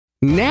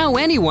Now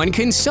anyone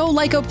can sew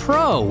like a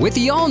pro with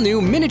the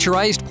all-new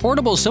miniaturized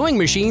portable sewing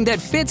machine that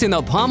fits in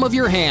the palm of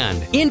your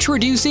hand.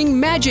 Introducing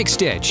Magic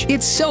Stitch.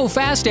 It's so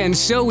fast and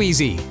so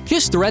easy.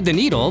 Just thread the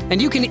needle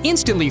and you can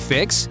instantly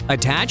fix,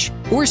 attach,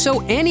 or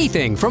sew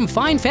anything from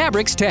fine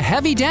fabrics to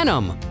heavy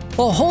denim.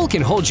 A hole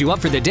can hold you up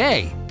for the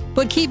day.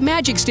 But keep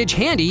Magic Stitch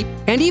handy,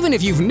 and even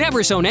if you've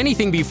never sewn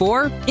anything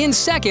before, in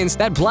seconds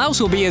that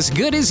blouse will be as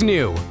good as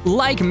new.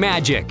 Like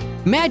magic.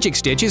 Magic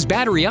Stitch is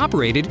battery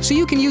operated, so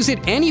you can use it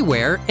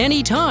anywhere,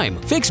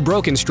 anytime. Fix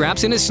broken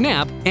straps in a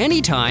snap,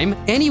 anytime,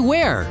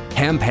 anywhere.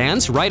 Hem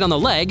pants right on the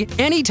leg,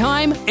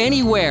 anytime,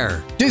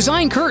 anywhere.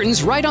 Design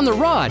curtains right on the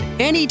rod,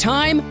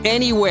 anytime,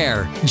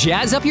 anywhere.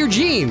 Jazz up your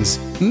jeans.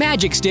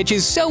 Magic Stitch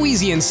is so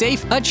easy and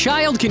safe, a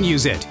child can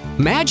use it.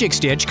 Magic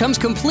Stitch comes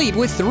complete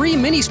with 3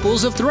 mini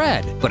spools of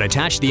thread, but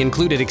attach the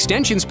included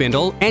extension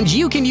spindle and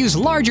you can use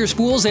larger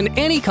spools in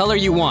any color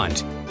you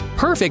want.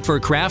 Perfect for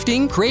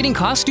crafting, creating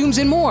costumes,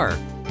 and more.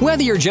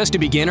 Whether you're just a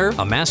beginner,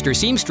 a master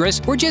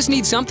seamstress, or just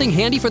need something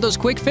handy for those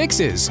quick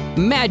fixes,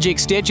 Magic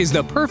Stitch is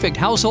the perfect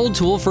household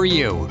tool for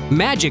you.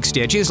 Magic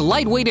Stitch is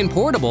lightweight and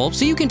portable,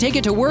 so you can take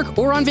it to work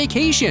or on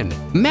vacation.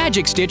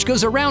 Magic Stitch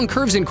goes around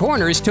curves and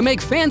corners to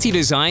make fancy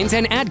designs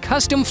and add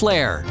custom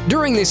flair.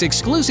 During this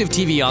exclusive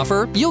TV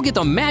offer, you'll get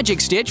the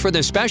Magic Stitch for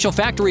the special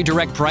factory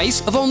direct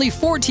price of only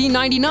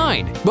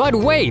 $14.99. But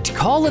wait,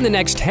 call in the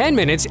next 10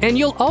 minutes and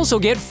you'll also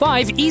get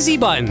 5 easy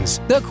buttons,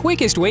 the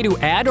quickest way to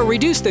add or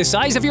reduce the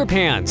size of your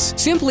pants.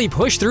 Simply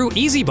push through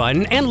easy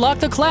button and lock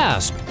the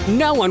clasp.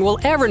 No one will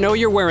ever know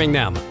you're wearing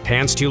them.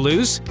 Pants too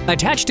loose?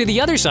 Attach to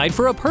the other side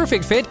for a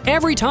perfect fit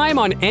every time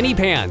on any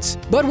pants.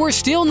 But we're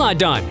still not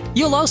done.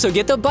 You'll also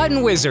get the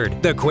Button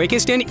Wizard, the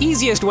quickest and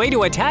easiest way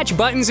to attach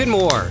buttons and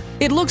more.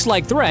 It looks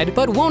like thread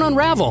but won't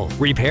unravel.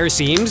 Repair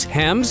seams,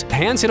 hems,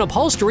 pants, and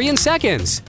upholstery in seconds.